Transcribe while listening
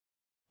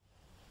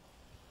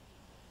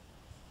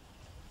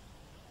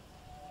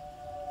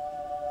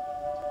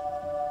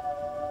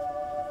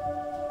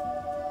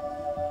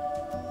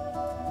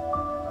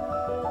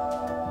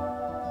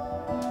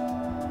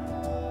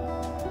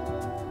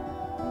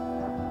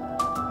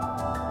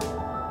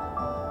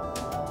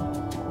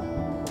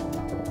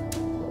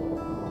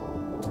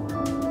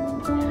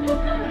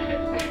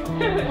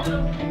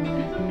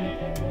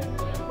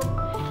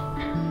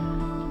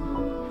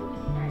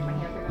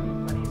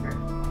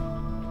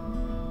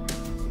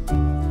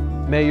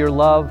May your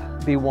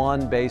love be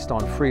one based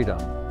on freedom.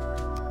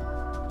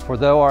 For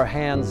though our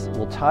hands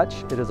will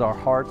touch, it is our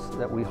hearts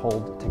that we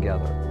hold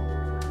together.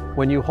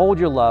 When you hold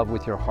your love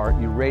with your heart,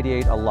 you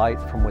radiate a light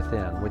from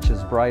within, which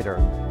is brighter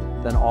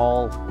than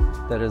all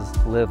that is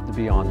lived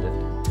beyond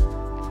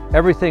it.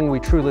 Everything we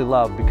truly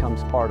love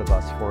becomes part of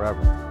us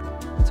forever.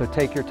 And so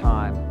take your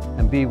time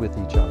and be with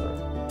each other.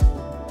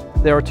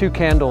 There are 2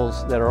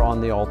 candles that are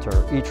on the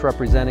altar, each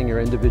representing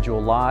your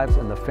individual lives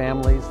and the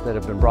families that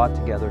have been brought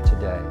together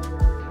today.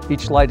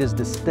 Each light is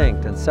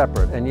distinct and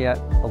separate, and yet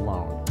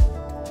alone.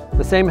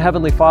 The same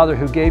Heavenly Father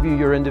who gave you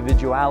your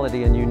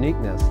individuality and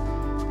uniqueness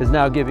is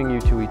now giving you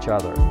to each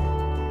other.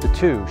 The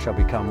 2 shall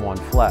become one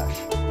flesh.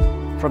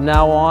 From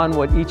now on,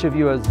 what each of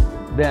you has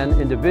been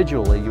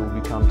individually, you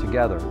will become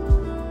together.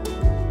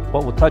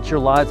 What will touch your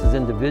lives as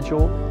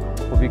individual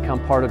will become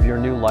part of your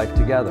new life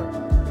together.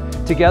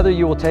 Together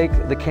you will take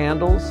the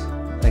candles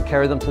and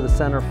carry them to the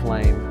center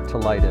flame to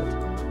light it,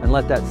 and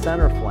let that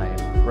center flame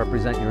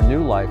represent your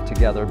new life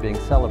together being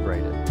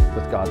celebrated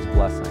with God's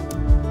blessing.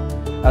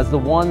 As the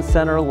one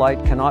center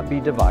light cannot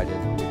be divided,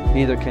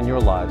 neither can your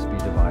lives be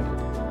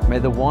divided. May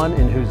the one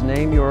in whose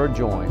name you are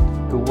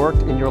joined, who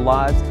worked in your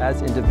lives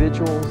as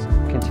individuals,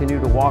 continue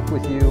to walk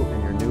with you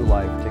in your new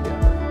life together.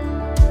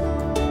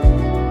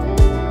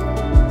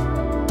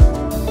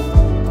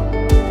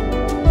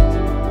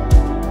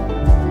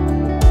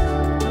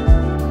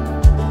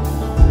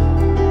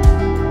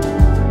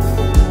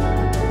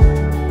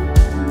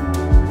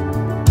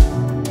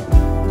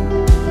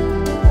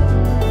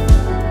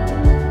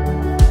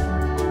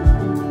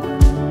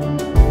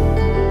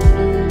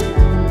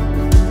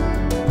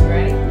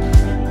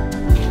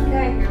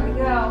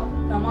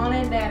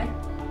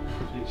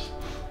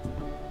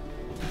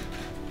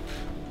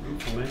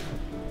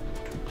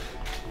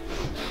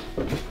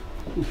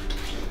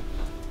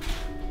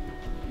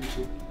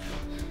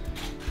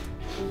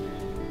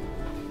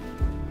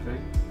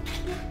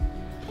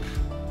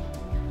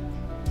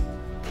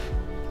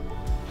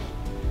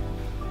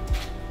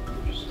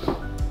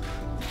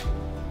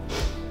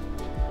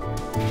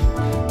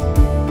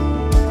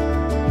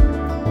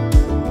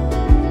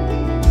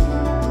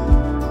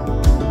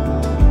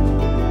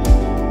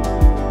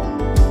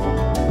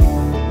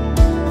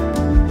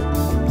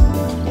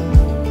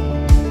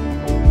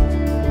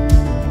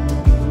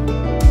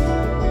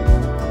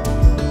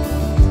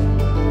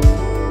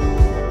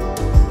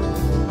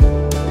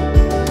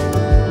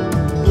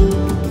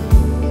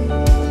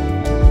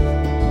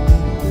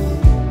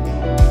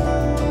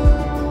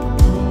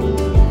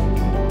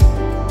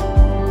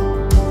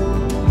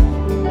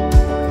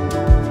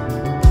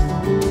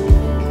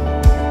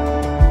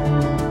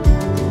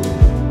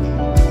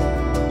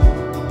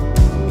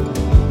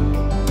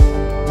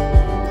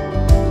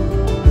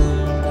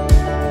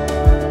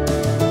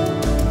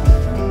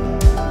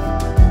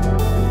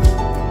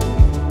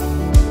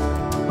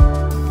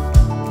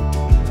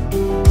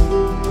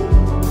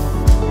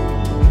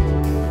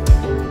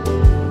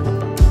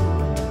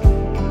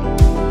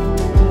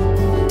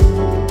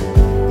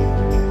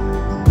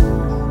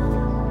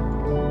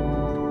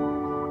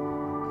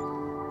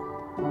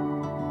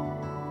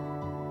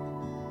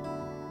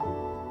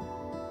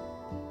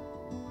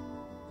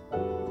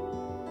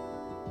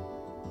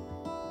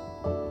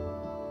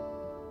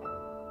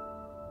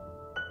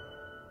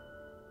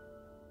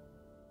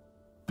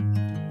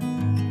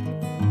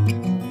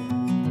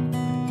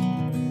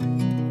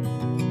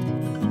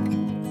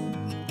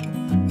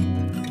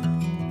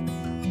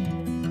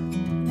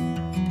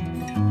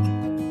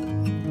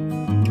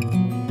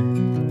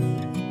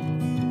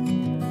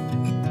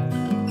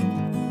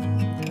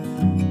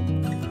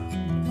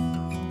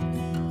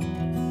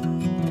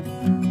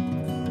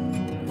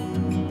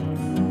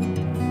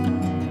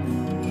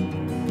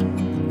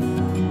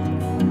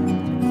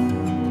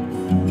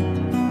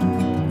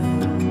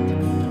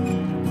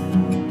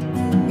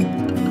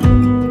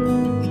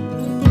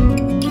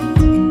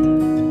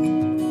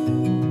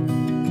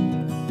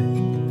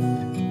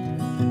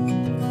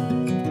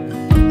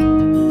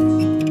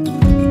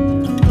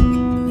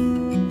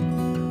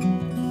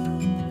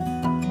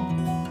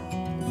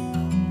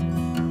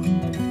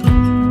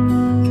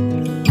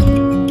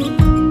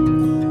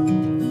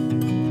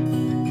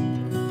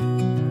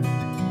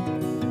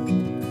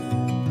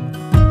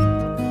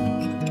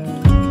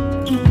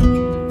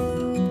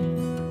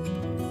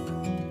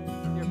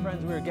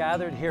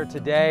 Gathered here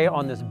today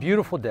on this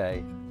beautiful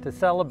day to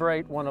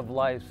celebrate one of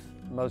life's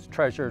most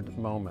treasured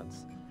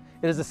moments.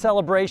 It is a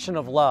celebration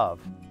of love,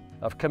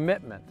 of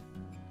commitment,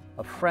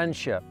 of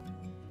friendship,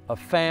 of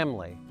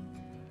family,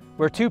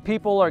 where 2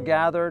 people are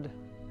gathered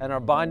and are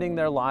binding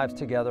their lives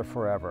together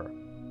forever.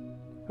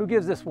 Who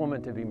gives this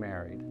woman to be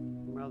married?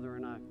 Mother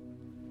and I.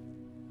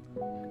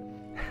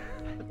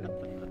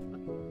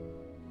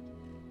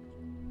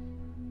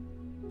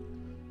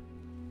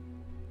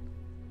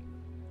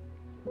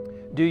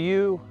 Do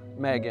you,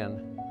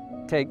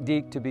 Megan, take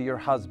Deke to be your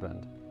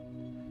husband?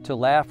 to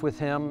laugh with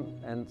him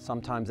and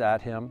sometimes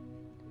at him,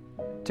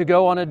 to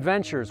go on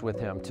adventures with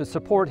him, to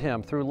support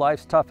him through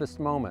life's toughest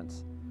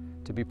moments,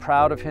 to be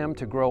proud of him,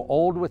 to grow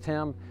old with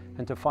him,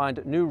 and to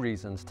find new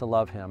reasons to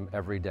love him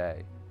every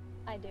day.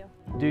 I do.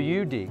 Do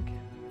you, Deke,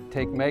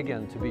 take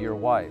Megan to be your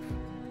wife,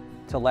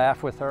 to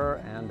laugh with her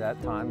and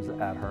at times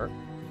at her,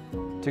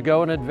 to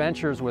go on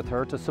adventures with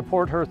her, to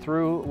support her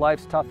through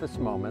life's toughest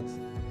moments,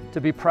 to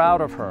be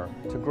proud of her,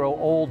 to grow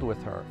old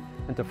with her,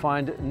 and to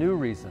find new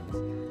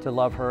reasons to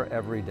love her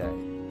every day?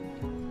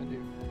 I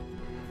do.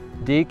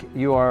 Deke,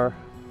 you are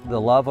the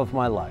love of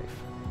my life,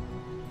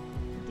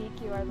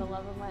 Deke, you are the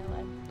love of my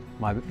life,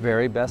 my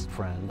very best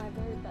friend. my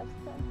very best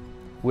friend.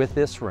 With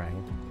this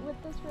ring,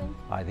 With this ring,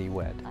 I thee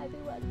wed. I do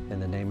wed. In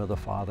the name of the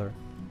Father,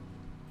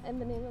 In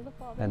the name of the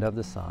Father, and of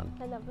the Son,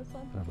 and of the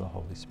Son, and of the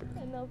Holy Spirit.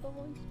 and of the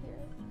Holy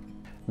Spirit.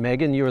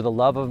 Megan, you are the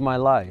love of my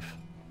life,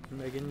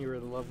 Megan, you are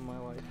the love of my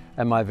life,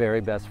 and my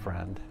very best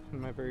friend.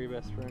 and my very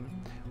best friend.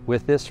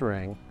 With this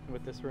ring,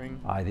 With this ring,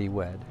 I thee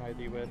wed. I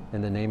thee wed.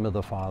 In the name of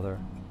the Father,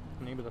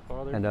 In the name of the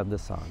Father, and of the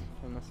Son,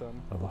 and the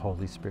Son, of the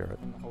Holy Spirit.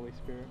 and the Holy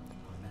Spirit.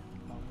 Amen.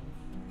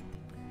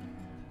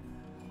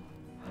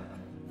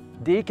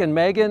 Deke and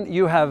Megan,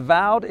 you have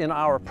vowed in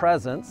our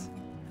presence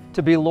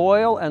to be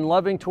loyal and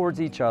loving towards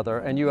each other,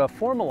 and you have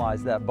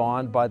formalized that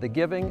bond by the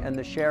giving and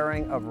the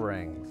sharing of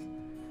rings.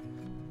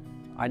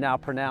 I now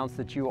pronounce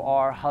that you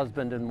are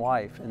husband and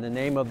wife in the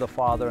name of the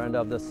Father, and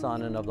of the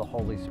Son, and of the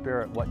Holy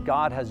Spirit. What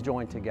God has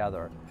joined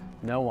together,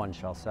 no one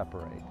shall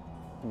separate.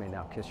 You may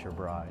now kiss your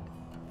bride.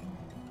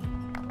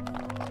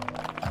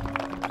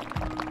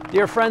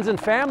 Dear friends and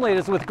family, it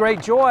is with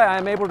great joy I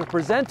am able to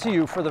present to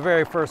you for the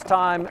very first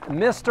time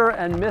Mr.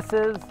 and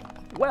Mrs.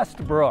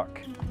 Westbrook.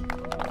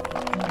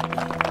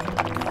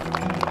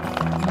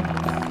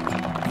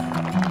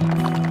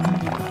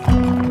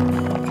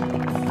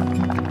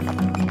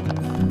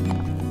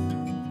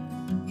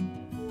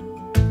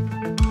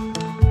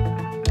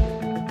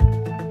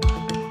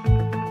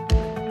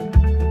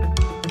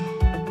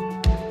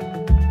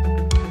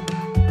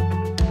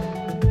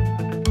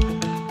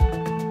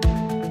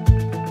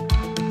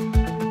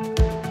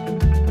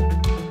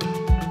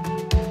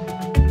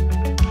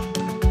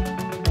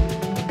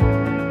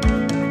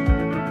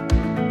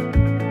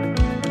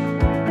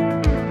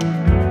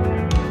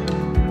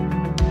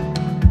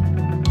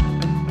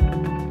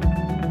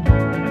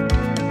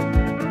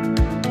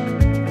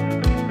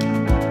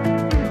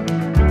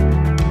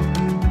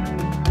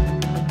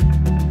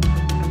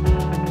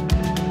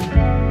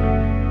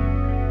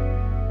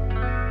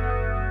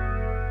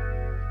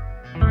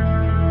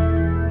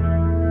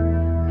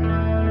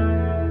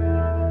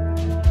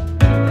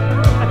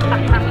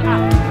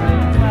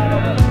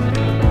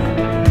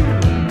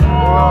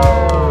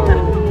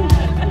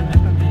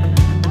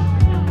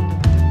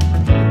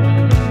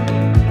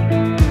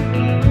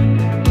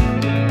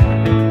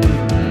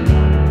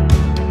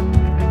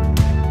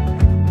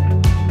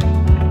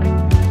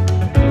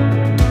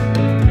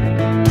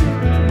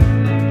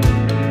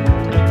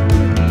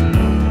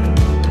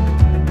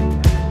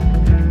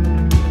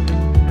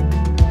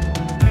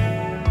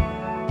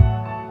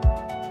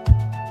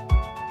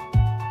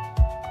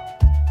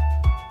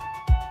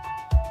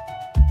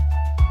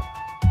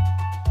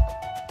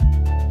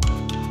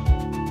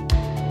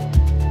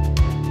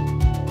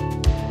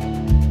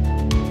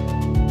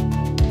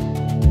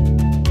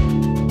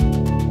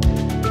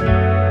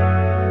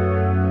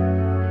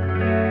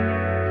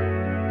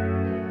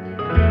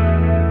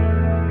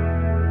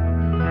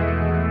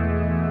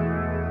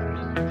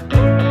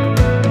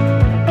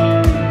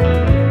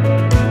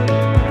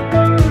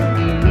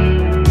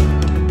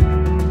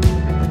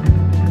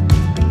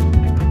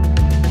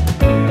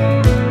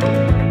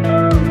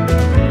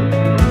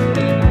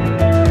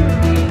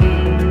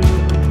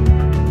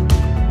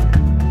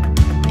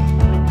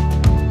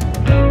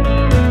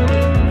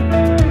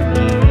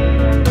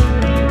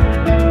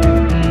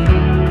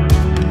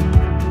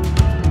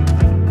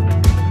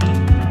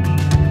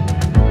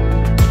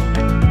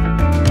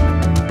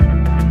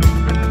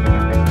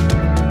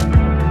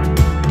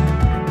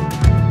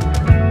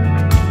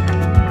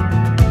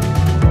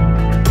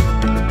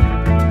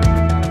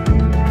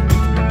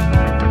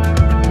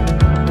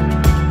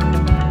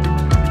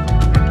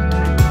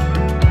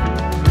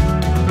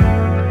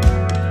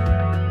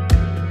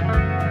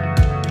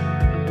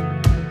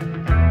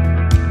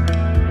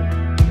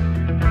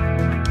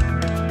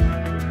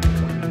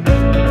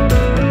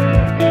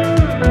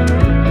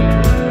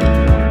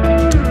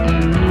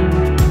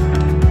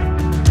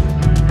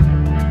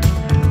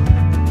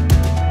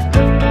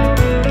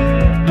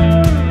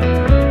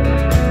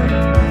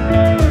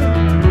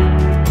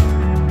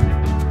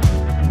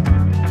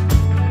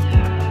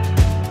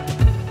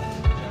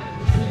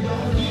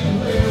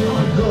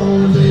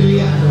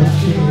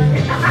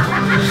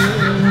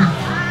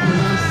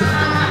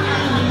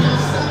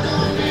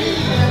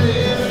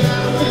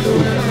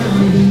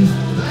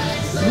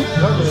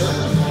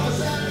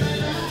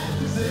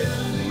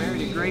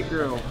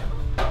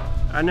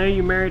 I know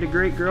you married a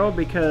great girl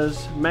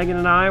because Megan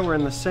and I were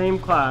in the same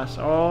class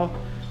all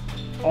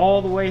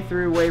the way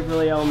through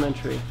Waverly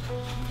Elementary.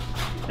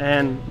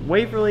 And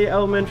Waverly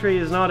Elementary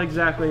is not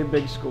exactly a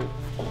big school.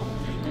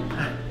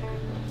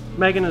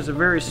 Megan is a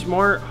very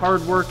smart,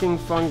 hardworking,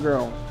 fun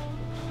girl.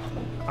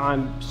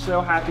 I'm so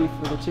happy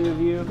for the two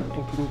of you,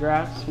 and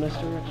congrats,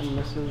 Mr. and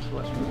Mrs.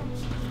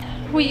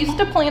 Westbrook. We used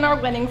to plan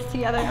our weddings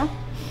together,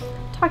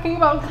 talking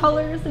about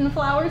colors and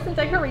flowers and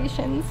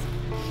decorations.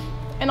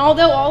 And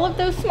although all of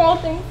those small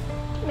things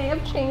may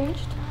have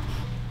changed,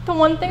 the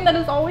one thing that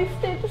has always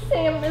stayed the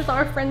same is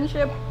our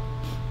friendship.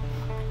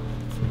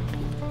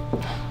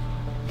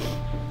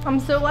 I'm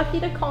so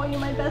lucky to call you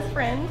my best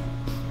friend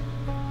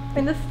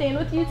and to stand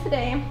with you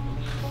today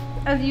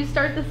as you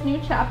start this new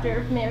chapter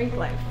of married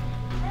life.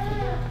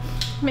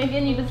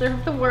 Megan, you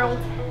deserve the world,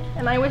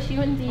 and I wish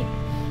you and Deke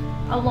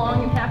a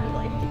long and happy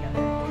life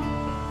together.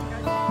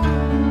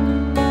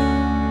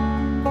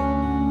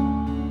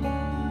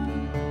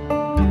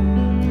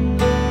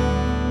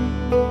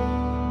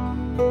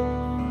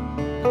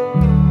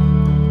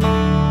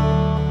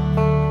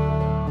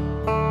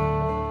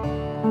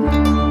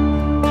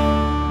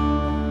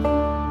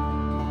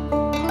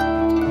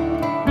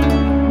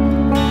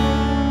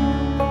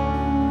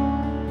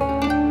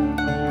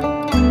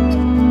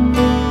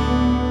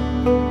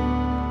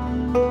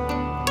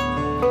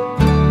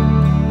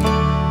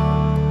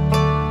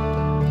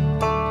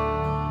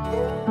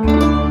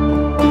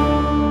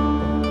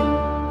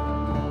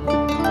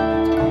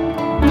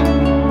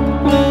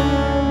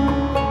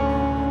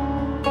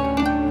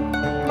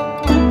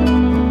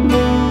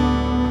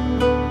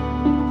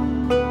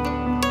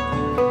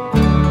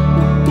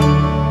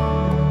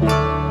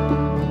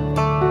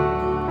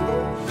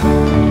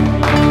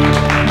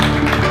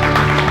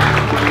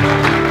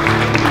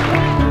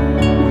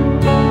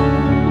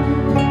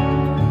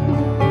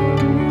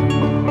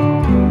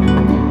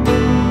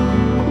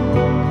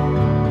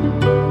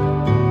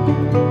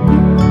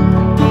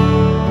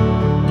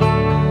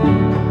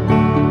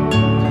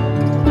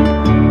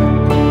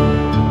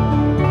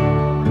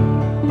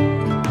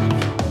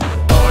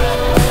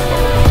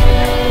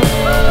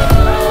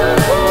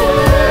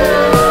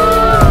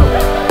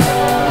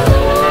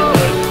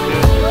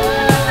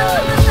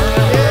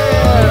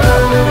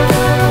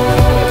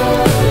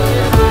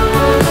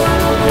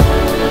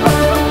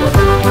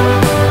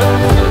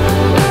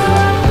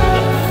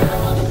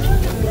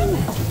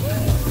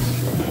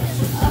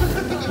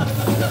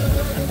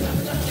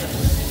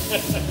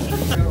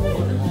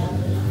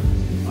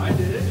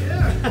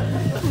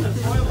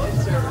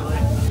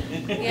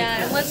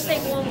 Yeah, and let's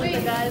take one with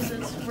the guys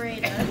that's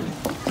Breda.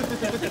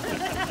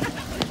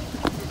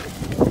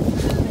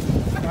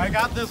 I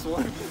got this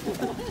one.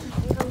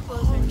 Come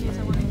closer in case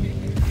I want to hear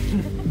you.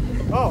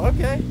 Oh,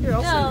 okay. Here,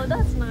 I'll No,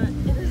 that's not.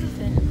 It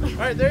isn't. All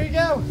right, there you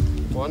go.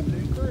 1, 2,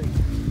 3.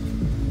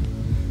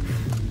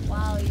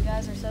 Wow, you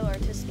guys are so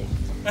artistic.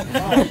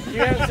 Oh, you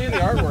haven't seen the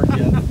artwork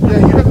yet. Yeah,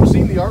 you haven't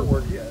seen the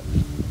artwork yet.